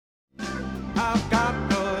I've got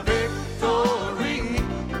the victory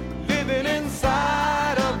living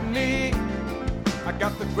inside of me. I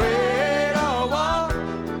got the greater one.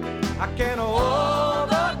 I can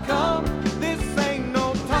overcome. This ain't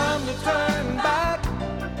no time to turn back.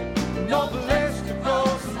 No place to go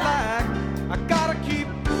slack. I gotta keep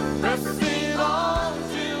pressing on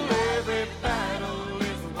till every battle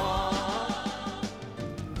is won.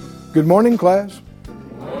 Good morning, class. Good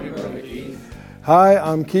morning, Brother Keith. Hi,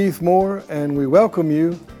 I'm Keith Moore, and we welcome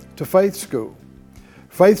you to Faith School.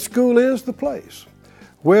 Faith School is the place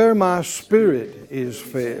where my spirit is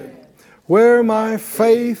fed, where my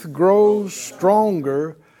faith grows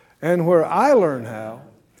stronger, and where I learn how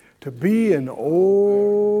to be an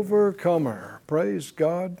overcomer. Praise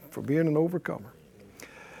God for being an overcomer.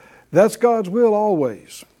 That's God's will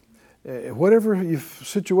always. Whatever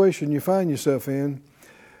situation you find yourself in,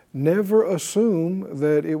 never assume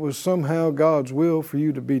that it was somehow God's will for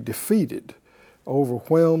you to be defeated,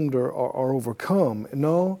 overwhelmed, or overcome.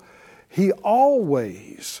 No, He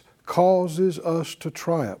always causes us to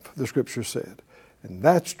triumph, the Scripture said. And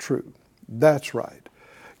that's true. That's right.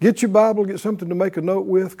 Get your Bible, get something to make a note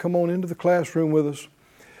with. Come on into the classroom with us,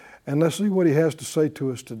 and let's see what He has to say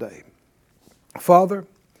to us today. Father,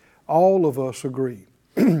 all of us agree,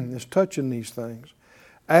 is touching these things,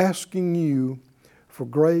 asking You for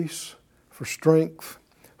grace, for strength,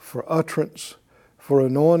 for utterance, for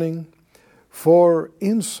anointing, for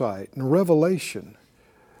insight and revelation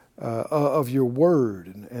of Your Word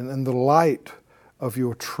and the light of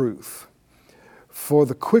Your truth, for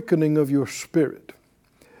the quickening of Your Spirit,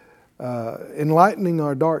 enlightening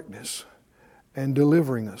our darkness and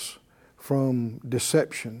delivering us from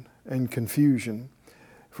deception and confusion.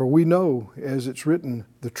 For we know, as it's written,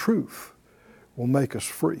 the truth will make us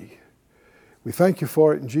free. We thank You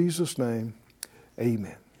for it in Jesus' name.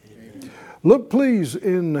 Amen. Amen. Look, please,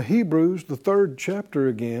 in Hebrews, the 3rd chapter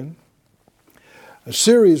again, a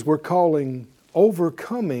series we're calling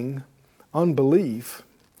Overcoming Unbelief.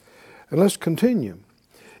 And let's continue.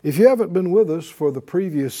 If you haven't been with us for the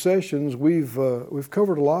previous sessions, we've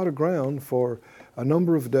covered a lot of ground for a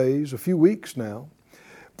number of days, a few weeks now.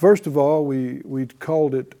 First of all, we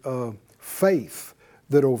called it faith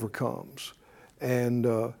that overcomes. And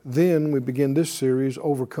then we begin this series,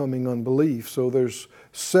 Overcoming Unbelief. So there's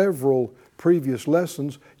several previous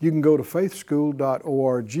lessons. You can go to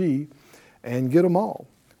faithschool.org and get them all.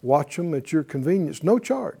 Watch them at your convenience. No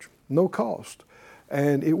charge, no cost.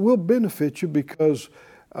 And it will benefit you because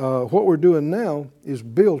what we're doing now is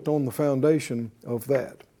built on the foundation of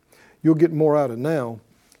that. You'll get more out of now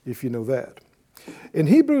if you know that. In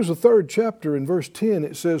Hebrews, the 3rd chapter, in verse 10,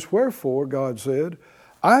 it says, "Wherefore," God said,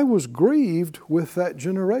 "I was grieved with that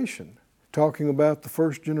generation," talking about the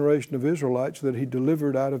first generation of Israelites that He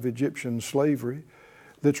delivered out of Egyptian slavery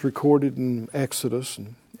that's recorded in Exodus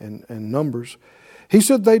and Numbers. He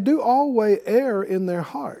said, "They do always err in their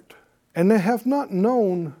heart, and they have not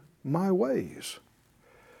known my ways.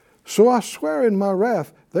 So I swear in my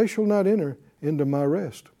wrath, they shall not enter into my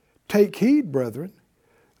rest. Take heed, brethren,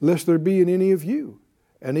 lest there be in any of you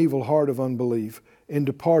an evil heart of unbelief in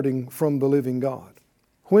departing from the living God."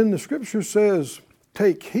 When the Scripture says,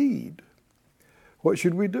 take heed, what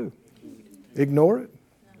should we do? Ignore it?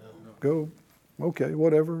 No. Go, okay,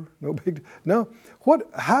 whatever, no big deal. No.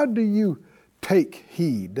 How do you take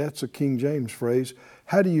heed? That's a King James phrase.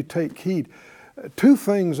 How do you take heed? Two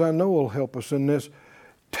things I know will help us in this.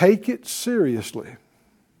 Take it seriously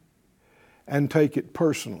and take it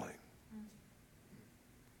personally.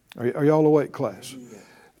 Are y'all awake, class?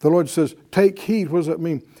 The Lord says, take heed. What does that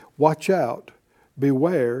mean? Watch out.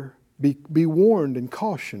 Beware, be warned and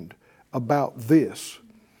cautioned about this.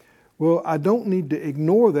 Well, I don't need to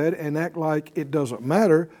ignore that and act like it doesn't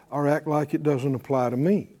matter or act like it doesn't apply to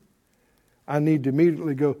me. I need to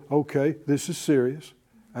immediately go, okay, this is serious.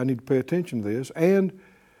 I need to pay attention to this, and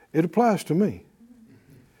it applies to me.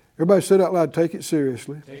 Everybody said out loud, take it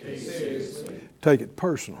seriously. Take it seriously. Take it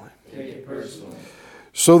personally. Take it personally.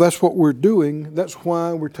 So that's what we're doing. That's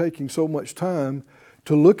why we're taking so much time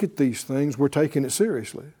to look at these things. We're taking it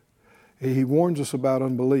seriously. He warns us about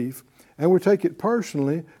unbelief. And we take it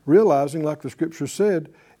personally, realizing, like the Scripture said,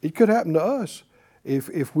 it could happen to us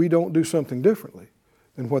if we don't do something differently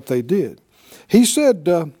than what they did. He said,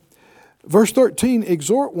 verse 13,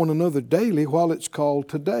 "Exhort one another daily while it's called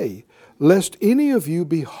today, lest any of you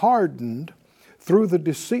be hardened through the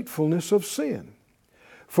deceitfulness of sin.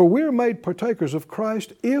 For we are made partakers of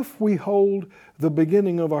Christ if we hold the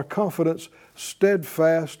beginning of our confidence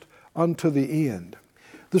steadfast unto the end."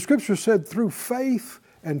 The Scripture said, through faith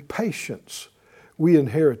and patience we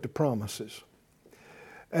inherit the promises.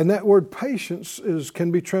 And that word patience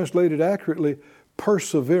can be translated accurately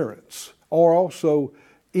perseverance or also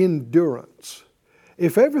endurance.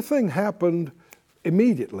 If everything happened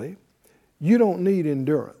immediately, you don't need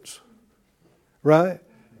endurance, right?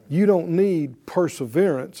 You don't need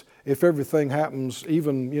perseverance if everything happens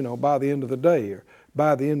even, by the end of the day or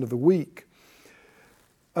by the end of the week.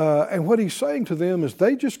 And what he's saying to them is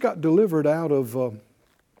they just got delivered out of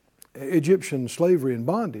Egyptian slavery and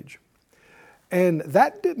bondage. And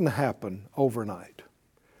that didn't happen overnight.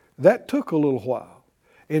 That took a little while.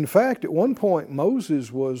 In fact, at one point,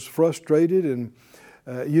 Moses was frustrated and,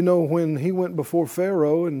 when he went before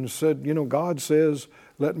Pharaoh and said, God says,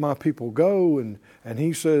 let my people go. And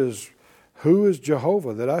he says, who is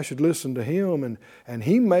Jehovah that I should listen to him? And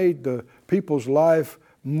he made the people's life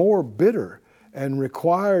more bitter and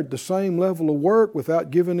required the same level of work without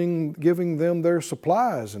giving them their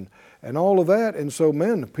supplies and all of that. And so,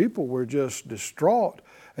 the people were just distraught.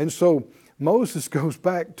 And so Moses goes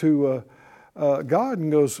back to God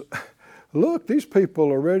and goes, look, these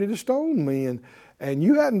people are ready to stone me, and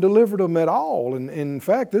you hadn't delivered them at all. And in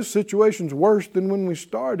fact, this situation's worse than when we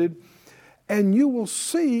started. And you will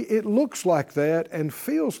see it looks like that and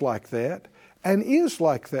feels like that and is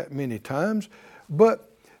like that many times. But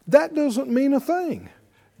that doesn't mean a thing.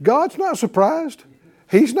 God's not surprised.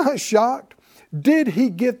 He's not shocked. Did He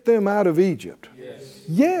get them out of Egypt? Yes.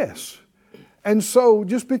 Yes. And so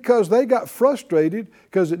just because they got frustrated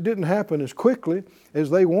because it didn't happen as quickly as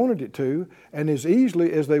they wanted it to and as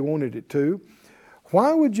easily as they wanted it to,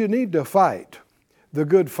 why would you need to fight the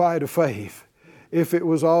good fight of faith if it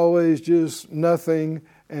was always just nothing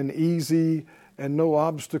and easy and no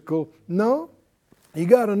obstacle? No. You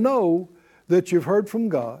got to know that you've heard from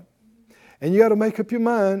God, and you got to make up your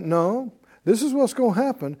mind, no, this is what's going to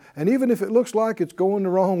happen. And even if it looks like it's going the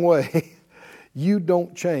wrong way, you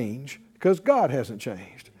don't change because God hasn't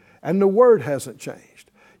changed and the Word hasn't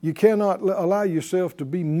changed. You cannot allow yourself to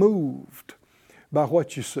be moved by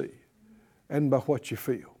what you see and by what you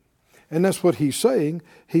feel. And that's what he's saying.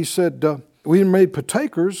 He said, we are made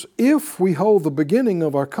partakers if we hold the beginning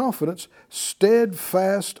of our confidence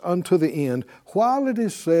steadfast unto the end, while it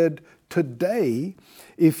is said, today,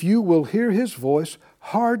 if you will hear His voice,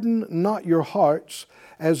 harden not your hearts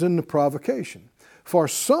as in the provocation. For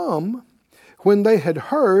some, when they had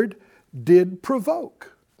heard, did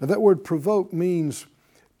provoke. Now that word provoke means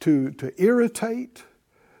to irritate,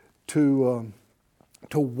 to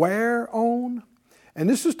wear on. And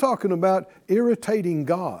this is talking about irritating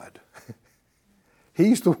God.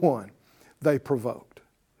 He's the one they provoked.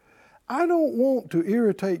 I don't want to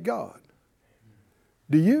irritate God.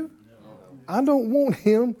 Do you? I don't want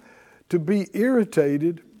Him to be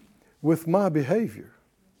irritated with my behavior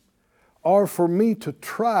or for me to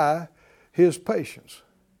try His patience.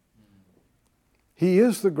 He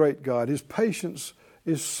is the great God. His patience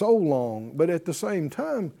is so long, but at the same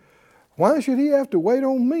time, why should He have to wait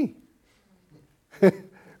on me?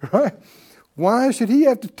 Right? Why should He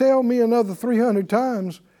have to tell me another 300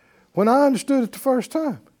 times when I understood it the first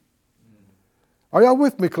time? Are y'all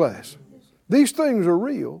with me, class? These things are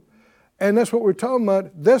real. And that's what we're talking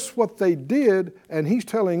about. That's what they did. And He's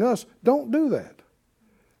telling us, don't do that.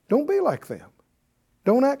 Don't be like them.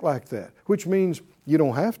 Don't act like that. Which means you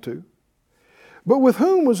don't have to. But with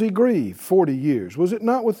whom was He grieved 40 years? Was it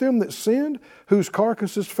not with them that sinned, whose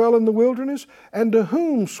carcasses fell in the wilderness? And to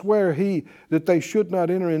whom sware He that they should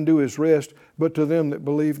not enter into His rest, but to them that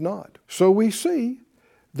believed not? So we see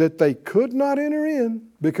that they could not enter in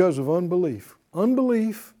because of unbelief.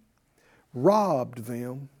 Unbelief robbed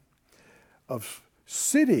them of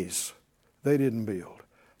cities they didn't build,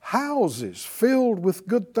 houses filled with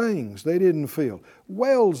good things they didn't fill,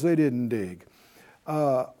 wells they didn't dig,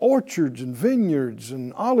 orchards and vineyards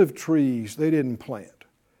and olive trees they didn't plant.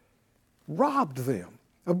 Robbed them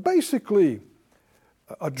of basically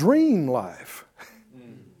a dream life.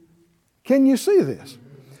 Can you see this?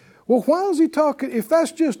 Well, why is He talking, if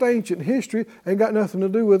that's just ancient history and got nothing to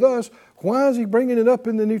do with us, why is He bringing it up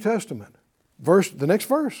in the New Testament? The next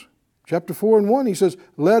verse, chapter 4:1, He says,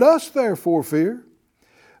 let us therefore fear,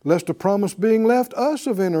 lest a promise being left us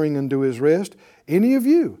of entering into His rest, any of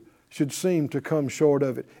you should seem to come short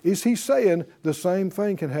of it. Is He saying the same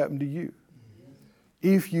thing can happen to you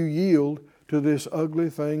if you yield to this ugly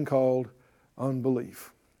thing called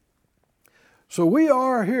unbelief? So we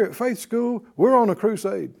are here at Faith School, we're on a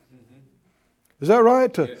crusade. Is that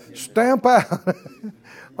right? To stamp out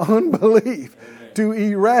unbelief, to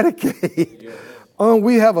eradicate.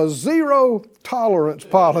 We have a zero tolerance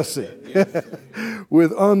policy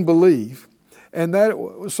with unbelief. And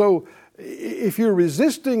so if you're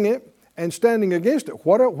resisting it and standing against it,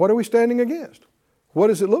 what are we standing against? What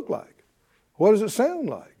does it look like? What does it sound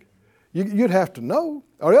like? You'd have to know,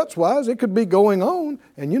 or elsewise it could be going on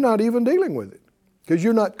and you're not even dealing with it because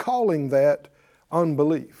you're not calling that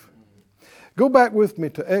unbelief. Go back with me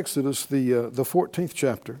to Exodus, the 14th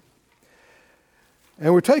chapter.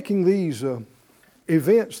 And we're taking these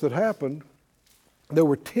events that happened. There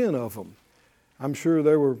were 10 of them. I'm sure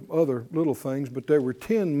there were other little things, but there were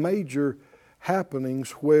 10 major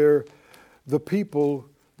happenings where the people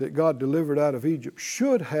that God delivered out of Egypt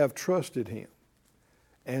should have trusted Him,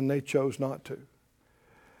 and they chose not to.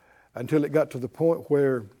 Until it got to the point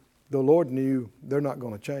where the Lord knew they're not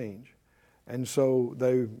going to change. And so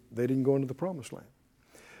they didn't go into the promised land.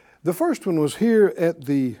 The first one was here at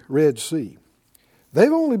the Red Sea.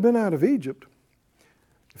 They've only been out of Egypt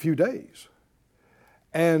a few days.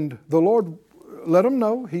 And the Lord let them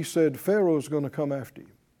know. He said, Pharaoh's going to come after you.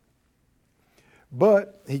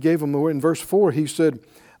 But He gave them the word in verse 4. He said,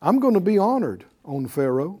 I'm going to be honored on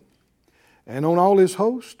Pharaoh and on all his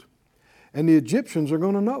host. And the Egyptians are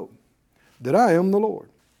going to know that I am the Lord.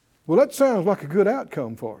 Well, that sounds like a good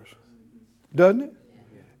outcome for us, doesn't it?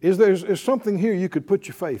 Is something here you could put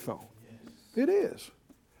your faith on? It is.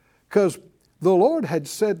 Because the Lord had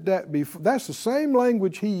said that before. That's the same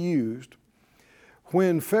language He used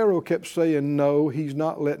when Pharaoh kept saying, no, he's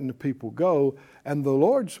not letting the people go. And the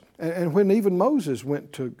Lord's, and when even Moses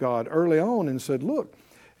went to God early on and said, look,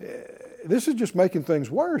 this is just making things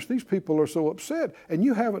worse. These people are so upset and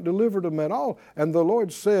you haven't delivered them at all. And the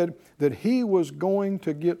Lord said that He was going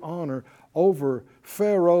to get honor over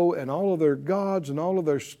Pharaoh and all of their gods and all of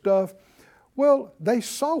their stuff. Well, they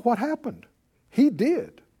saw what happened. He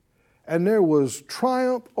did. And there was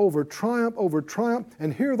triumph over triumph over triumph.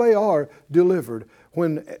 And here they are delivered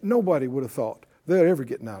when nobody would have thought they're ever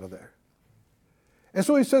getting out of there. And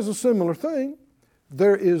so He says a similar thing.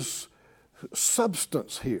 There is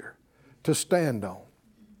substance here to stand on.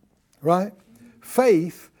 Right?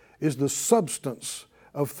 Faith is the substance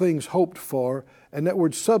of things hoped for. And that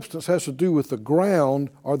word substance has to do with the ground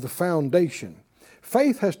or the foundation.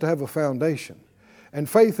 Faith has to have a foundation. And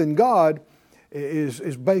faith in God is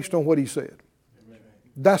based on what He said.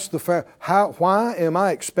 That's the fact. Why am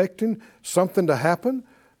I expecting something to happen?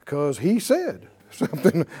 Because He said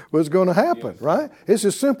something was going to happen, right? It's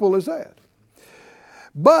as simple as that.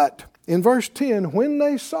 But in verse 10, when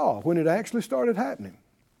it actually started happening,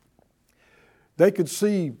 they could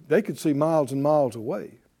see miles and miles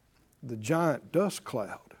away the giant dust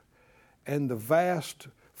cloud and the vast,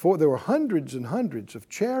 there were hundreds and hundreds of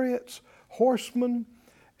chariots, horsemen,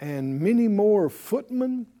 and many more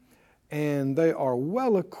footmen, and they are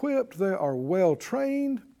well equipped, they are well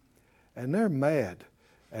trained, and they're mad,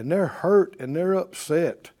 and they're hurt, and they're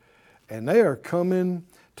upset, and they are coming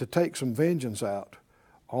to take some vengeance out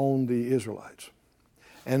on the Israelites.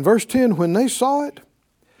 And verse 10, when they saw it,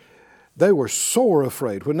 they were sore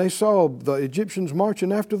afraid. When they saw the Egyptians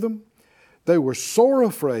marching after them, they were sore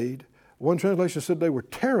afraid. One translation said they were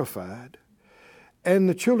terrified. And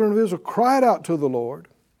the children of Israel cried out to the Lord.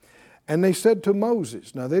 And they said to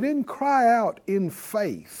Moses, now they didn't cry out in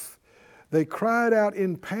faith. They cried out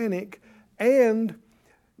in panic, and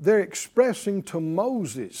they're expressing to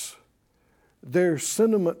Moses their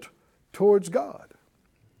sentiment towards God.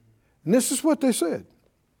 And this is what they said.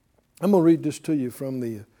 I'm going to read this to you from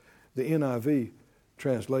the NIV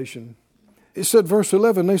translation. It said, verse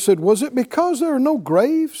 11, they said, was it because there are no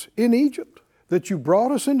graves in Egypt that you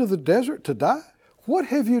brought us into the desert to die? What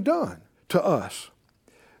have you done to us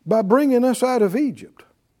by bringing us out of Egypt?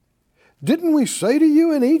 Didn't we say to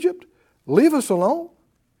you in Egypt, leave us alone?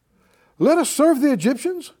 Let us serve the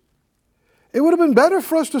Egyptians? It would have been better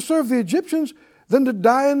for us to serve the Egyptians than to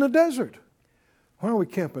die in the desert. Why are we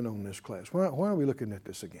camping on this, class? Why are we looking at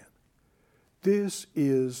this again? This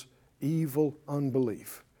is evil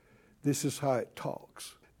unbelief. This is how it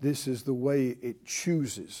talks. This is the way it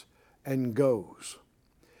chooses and goes.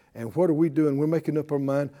 And what are we doing? We're making up our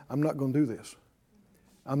mind, I'm not going to do this.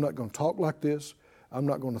 I'm not going to talk like this. I'm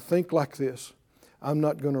not going to think like this. I'm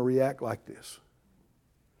not going to react like this.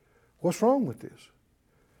 What's wrong with this?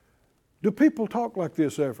 Do people talk like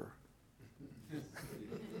this ever?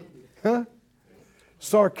 Huh?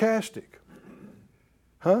 Sarcastic.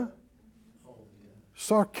 Huh?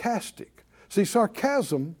 Sarcastic. See,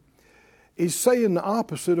 sarcasm is saying the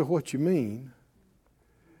opposite of what you mean,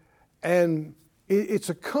 and it's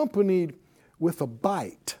accompanied with a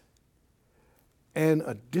bite and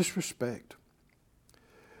a disrespect.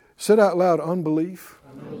 Said out loud, unbelief,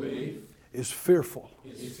 is fearful.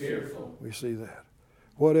 We see that.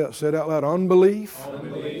 What else? Said out loud, unbelief,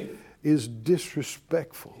 is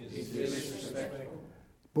disrespectful.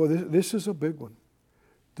 Boy, this is a big one.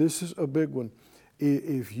 This is a big one.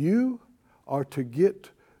 If you are to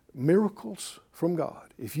get miracles from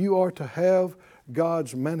God, if you are to have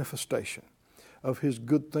God's manifestation of His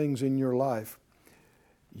good things in your life,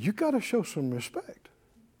 you got to show some respect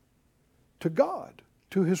to God,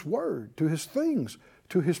 to His Word, to His things,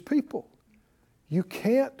 to His people. You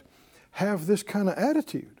can't have this kind of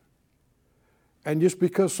attitude. And just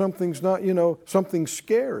because something's not, something's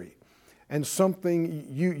scary and something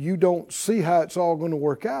you don't see how it's all going to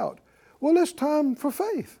work out, well, it's time for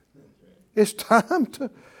faith. It's time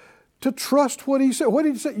to trust what He said. What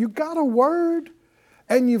did He say? You got a Word,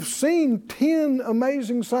 and you've seen 10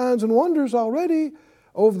 amazing signs and wonders already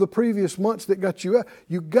over the previous months that got you out.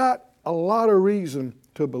 You got a lot of reason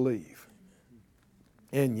to believe.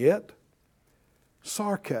 And yet,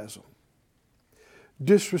 sarcasm,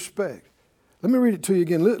 disrespect. Let me read it to you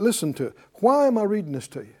again. Listen to it. Why am I reading this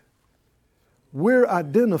to you? We're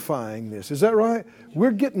identifying this. Is that right?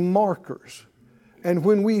 We're getting markers. And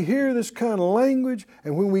when we hear this kind of language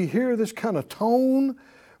and when we hear this kind of tone,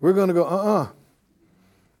 we're going to go,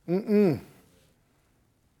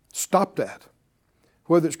 stop that.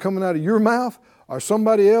 Whether it's coming out of your mouth or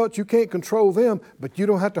somebody else, you can't control them, but you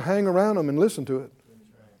don't have to hang around them and listen to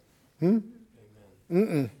it.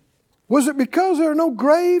 Was it because there are no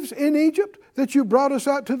graves in Egypt that you brought us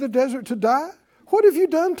out to the desert to die? What have you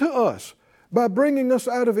done to us by bringing us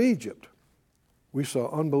out of Egypt? We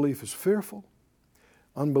saw unbelief is fearful.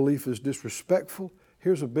 Unbelief is disrespectful.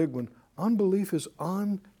 Here's a big one. Unbelief is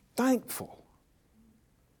unthankful.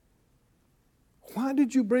 Why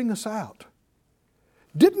did you bring us out?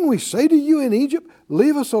 Didn't we say to you in Egypt,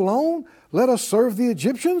 leave us alone, let us serve the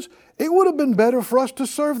Egyptians? It would have been better for us to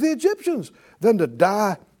serve the Egyptians than to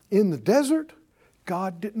die in the desert.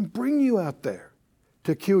 God didn't bring you out there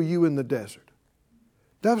to kill you in the desert.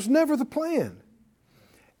 That was never the plan.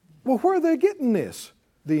 Well, where are they getting this?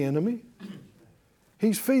 The enemy.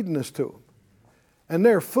 He's feeding us to them. And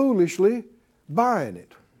they're foolishly buying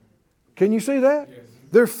it. Can you see that? Yes.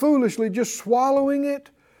 They're foolishly just swallowing it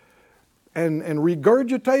and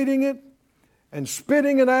regurgitating it and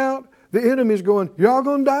spitting it out. The enemy's going, y'all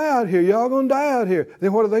going to die out here. Y'all going to die out here.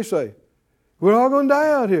 Then what do they say? We're all going to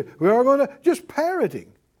die out here. We're all going to die. Just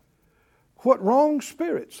parroting what wrong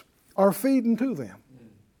spirits are feeding to them.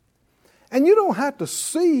 And you don't have to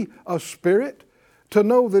see a spirit to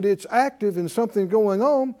know that it's active and something going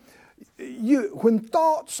on. When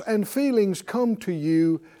thoughts and feelings come to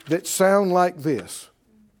you that sound like this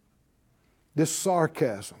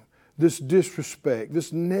sarcasm, this disrespect,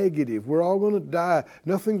 this negative, we're all going to die,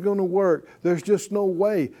 nothing's going to work, there's just no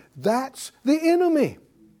way. That's the enemy.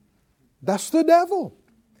 That's the devil.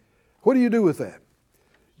 What do you do with that?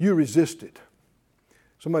 You resist it.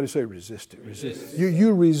 Somebody say resist it. Resist it.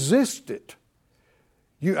 You resist it.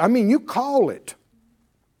 You call it.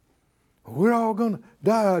 We're all going to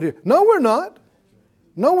die out here. No, we're not.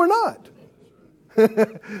 No, we're not.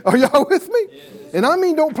 Are y'all with me? Yes. And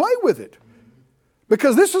don't play with it.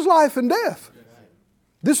 Because this is life and death.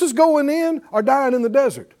 This is going in or dying in the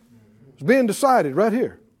desert. It's being decided right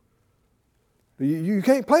here. You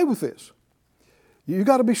can't play with this. You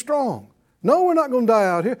got to be strong. No, we're not going to die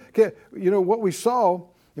out here. Okay, what we saw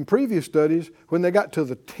in previous studies, when they got to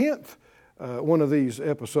the 10th one of these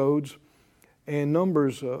episodes, and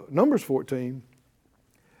Numbers 14,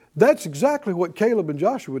 that's exactly what Caleb and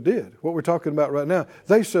Joshua did, what we're talking about right now.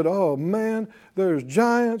 They said, oh man, there's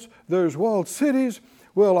giants, there's walled cities,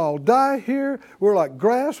 we'll all die here, we're like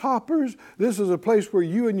grasshoppers, this is a place where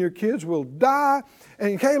you and your kids will die.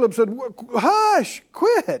 And Caleb said, hush,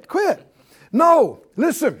 quit. No,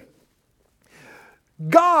 listen,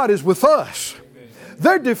 God is with us.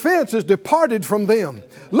 Their defense is departed from them.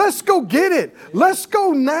 Let's go get it. Let's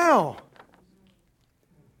go now.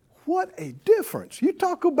 What a difference. You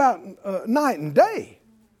talk about night and day,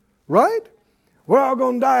 right? We're all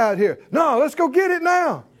going to die out here. No, let's go get it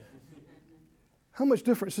now. How much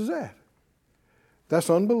difference is that? That's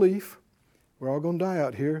unbelief. We're all going to die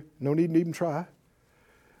out here. No need to even try.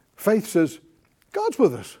 Faith says, God's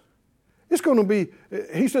with us. It's going to be,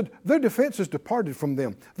 he said, their defense is departed from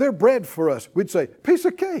them. They're bread for us. We'd say, piece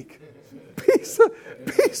of cake. Piece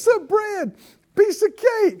of bread. Piece of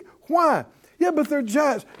cake. Why? Yeah, but they're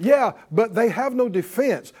giants. Yeah, but they have no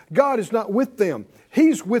defense. God is not with them.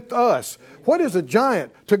 He's with us. What is a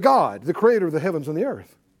giant to God, the creator of the heavens and the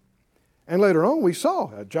earth? And later on we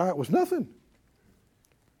saw a giant was nothing.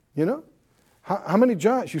 How many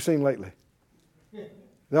giants you seen lately?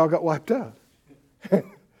 They all got wiped out.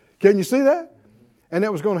 Can you see that? And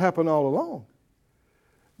that was going to happen all along.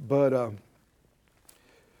 But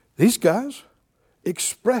these guys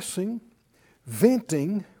expressing,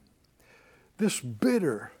 venting this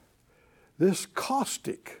bitter, this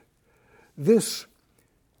caustic, this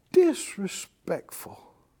disrespectful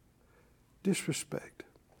disrespect.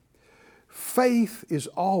 Faith is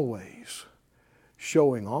always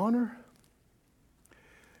showing honor,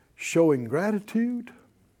 showing gratitude,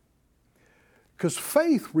 because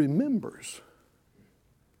faith remembers.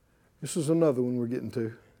 This is another one we're getting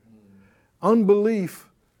to. Unbelief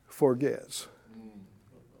forgets.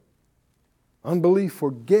 Unbelief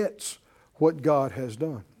forgets what God has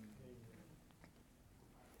done.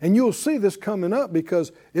 And you'll see this coming up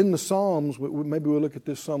because in the Psalms, maybe we'll look at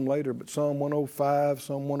this some later, but Psalm 105,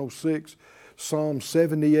 Psalm 106, Psalm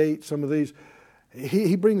 78, some of these,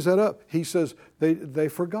 he brings that up. He says they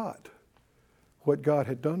forgot what God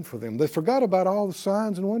had done for them. They forgot about all the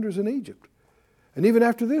signs and wonders in Egypt. And even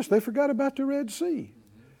after this, they forgot about the Red Sea.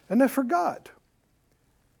 And they forgot.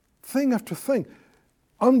 Thing after thing.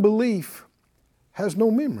 Unbelief has no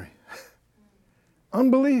memory.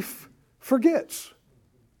 Unbelief forgets.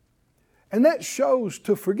 And that shows,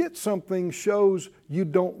 to forget something shows you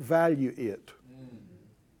don't value it.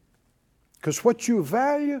 Because what you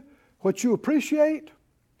value, what you appreciate,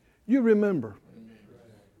 you remember.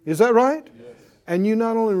 Is that right? Yes. And you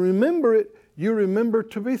not only remember it, you remember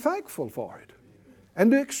to be thankful for it.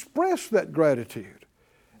 And to express that gratitude.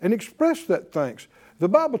 And express that thanks. The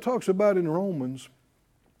Bible talks about in Romans,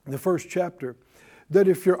 the 1st chapter, that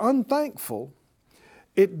if you're unthankful,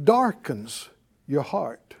 it darkens your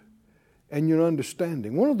heart and your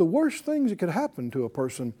understanding. One of the worst things that could happen to a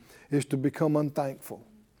person is to become unthankful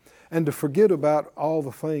and to forget about all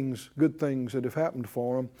the things, good things that have happened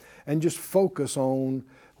for them, and just focus on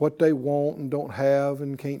what they want and don't have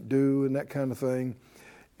and can't do and that kind of thing.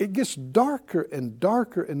 It gets darker and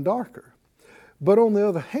darker and darker. But on the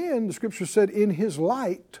other hand, the Scripture said, in His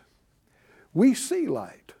light, we see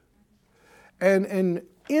light. And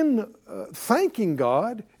in thanking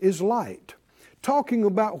God is light. Talking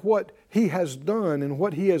about what He has done and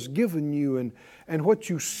what He has given you and what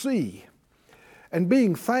you see. And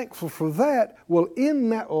being thankful for that, well, in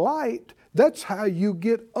that light, that's how you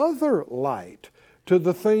get other light to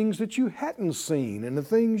the things that you hadn't seen and the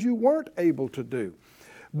things you weren't able to do.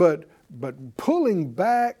 But pulling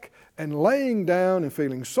back and laying down and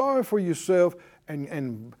feeling sorry for yourself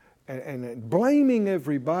and blaming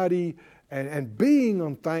everybody and being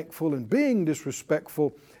unthankful and being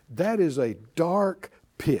disrespectful, that is a dark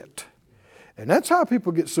pit. And that's how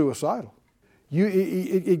people get suicidal.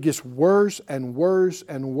 It gets worse and worse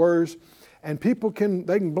and worse. And people can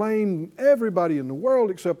blame everybody in the world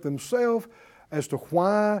except themselves as to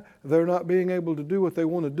why they're not being able to do what they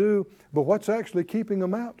want to do. But what's actually keeping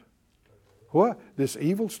them out? What? This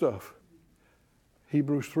evil stuff.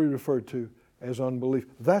 Hebrews 3 referred to as unbelief.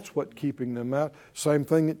 That's what keeping them out. Same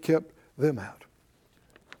thing that kept them out.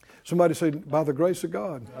 Somebody say, by the grace of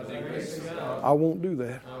God, I won't do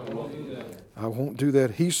that. I won't do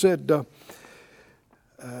that. He said,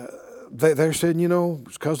 they're saying,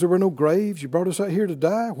 it's because there were no graves. You brought us out here to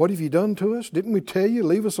die. What have you done to us? Didn't we tell you,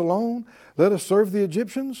 leave us alone? Let us serve the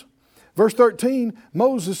Egyptians. Verse 13,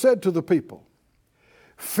 Moses said to the people,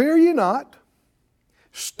 fear ye not,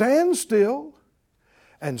 stand still,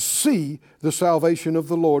 and see the salvation of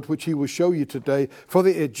the Lord, which He will show you today. For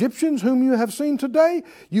the Egyptians whom you have seen today,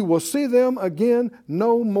 you will see them again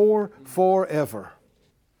no more forever.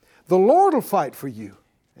 The Lord will fight for you,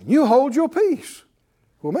 and you hold your peace.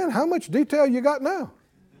 Well, man, how much detail you got now?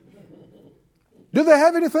 Do they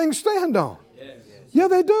have anything to stand on? Yes. Yeah,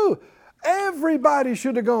 they do. Everybody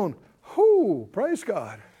should have gone, whoo, praise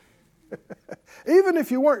God. Even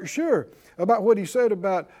if you weren't sure about what He said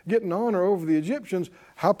about getting honor over the Egyptians,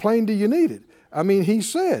 how plain do you need it? I mean, He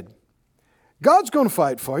said, God's going to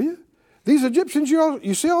fight for you. These Egyptians,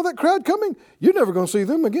 you see all that crowd coming? You're never going to see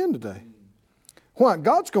them again today. Why?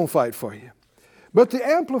 God's going to fight for you. But the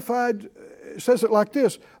Amplified says it like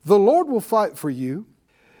this, the Lord will fight for you.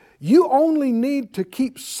 You only need to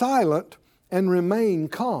keep silent and remain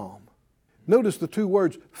calm. Notice the two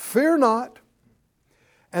words, fear not,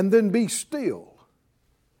 and then be still.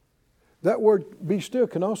 That word, be still,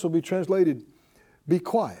 can also be translated, be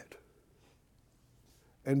quiet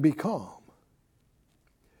and be calm.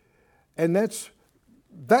 And that's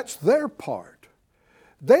their part.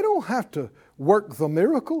 They don't have to work the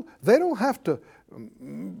miracle. They don't have to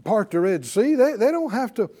part the Red Sea. They don't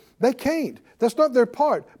have to, they can't. That's not their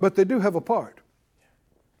part, but they do have a part.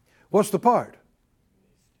 What's the part?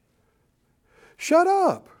 Shut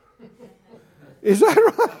up. Is that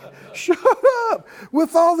right? Shut up.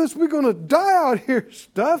 With all this we're going to die out here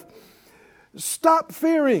stuff, stop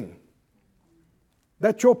fearing.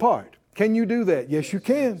 That's your part. Can you do that? Yes, you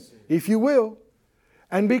can, if you will.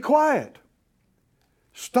 And be quiet.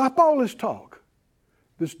 Stop all this talk,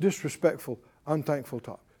 this disrespectful, unthankful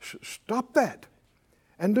talk. Stop that.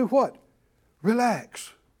 And do what?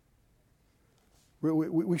 Relax.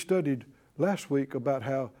 We studied last week about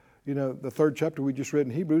how, the 3rd chapter we just read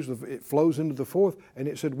in Hebrews, it flows into the 4th, and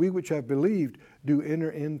it said, we which have believed do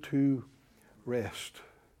enter into rest.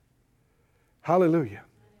 Hallelujah.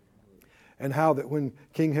 And how that when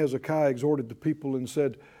King Hezekiah exhorted the people and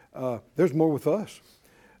said, there's more with us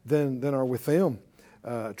than are with them.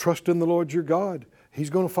 Trust in the Lord your God.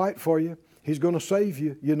 He's going to fight for you. He's going to save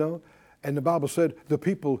you, And the Bible said the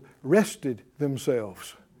people rested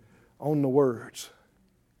themselves on the words.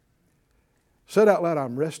 Said out loud,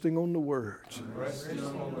 I'm resting on the words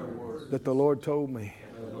that the Lord told me.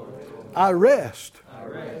 I rest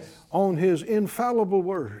on His infallible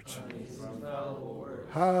words.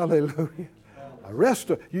 Hallelujah. I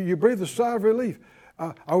rest. You breathe a sigh of relief.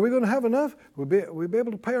 Are we going to have enough? We'll be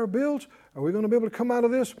able to pay our bills? Are we going to be able to come out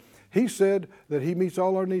of this? He said that He meets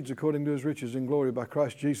all our needs according to His riches in glory by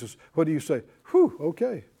Christ Jesus. What do you say? Whew,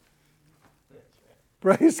 okay.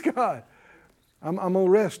 Praise God. I'm going to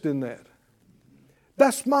rest in that.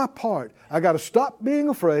 That's my part. I got to stop being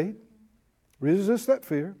afraid. Resist that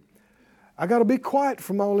fear. I got to be quiet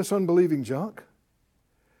from all this unbelieving junk.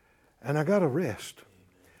 And I got to rest.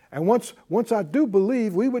 And once I do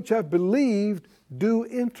believe, we which have believed do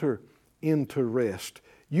enter into rest.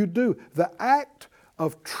 You do. The act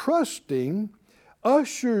of trusting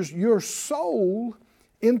ushers your soul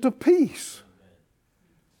into peace.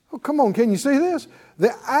 Oh, come on, can you see this?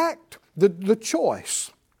 The act, the choice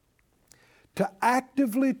to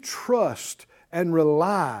actively trust and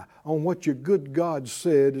rely on what your good God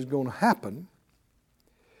said is going to happen,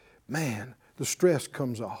 man, the stress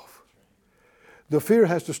comes off. The fear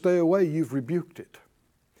has to stay away. You've rebuked it.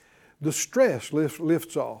 The stress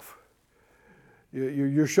lifts off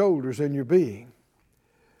your shoulders and your being.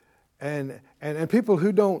 And people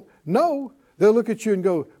who don't know, they'll look at you and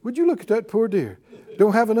go, would you look at that poor dear?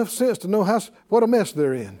 Don't have enough sense to know what a mess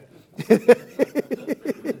they're in.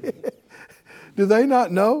 Do they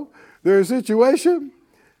not know their situation?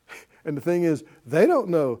 And the thing is, they don't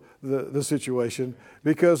know the situation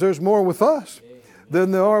because there's more with us than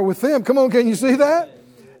there are with them. Come on, can you see that?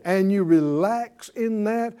 And you relax in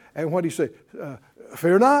that. And what do you say?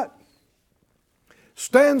 Fear not.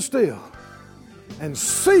 Stand still and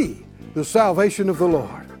see the salvation of the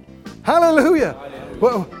Lord. Hallelujah.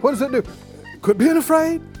 Well, what does it do? Quit being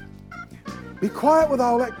afraid. Be quiet with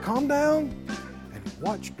all that. Calm down and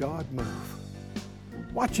watch God move.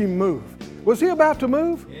 Watch Him move. Was He about to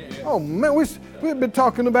move? Yeah. Oh man, we've been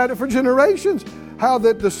talking about it for generations. How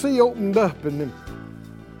that the sea opened up and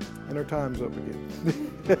our time's up again.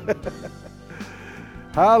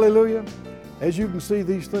 Hallelujah. As you can see,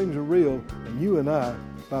 these things are real, and you and I,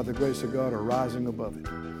 by the grace of God, are rising above it.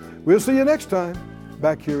 We'll see you next time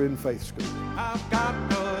back here in Faith School. I've got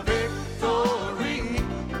the victory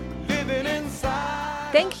living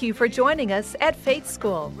inside. Thank you for joining us at Faith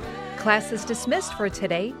School. Class is dismissed for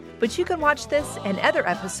today, but you can watch this and other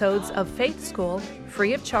episodes of Faith School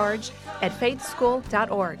free of charge at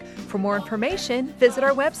faithschool.org. For more information, visit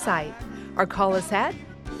our website or call us at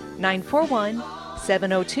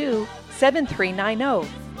 941-702-7390.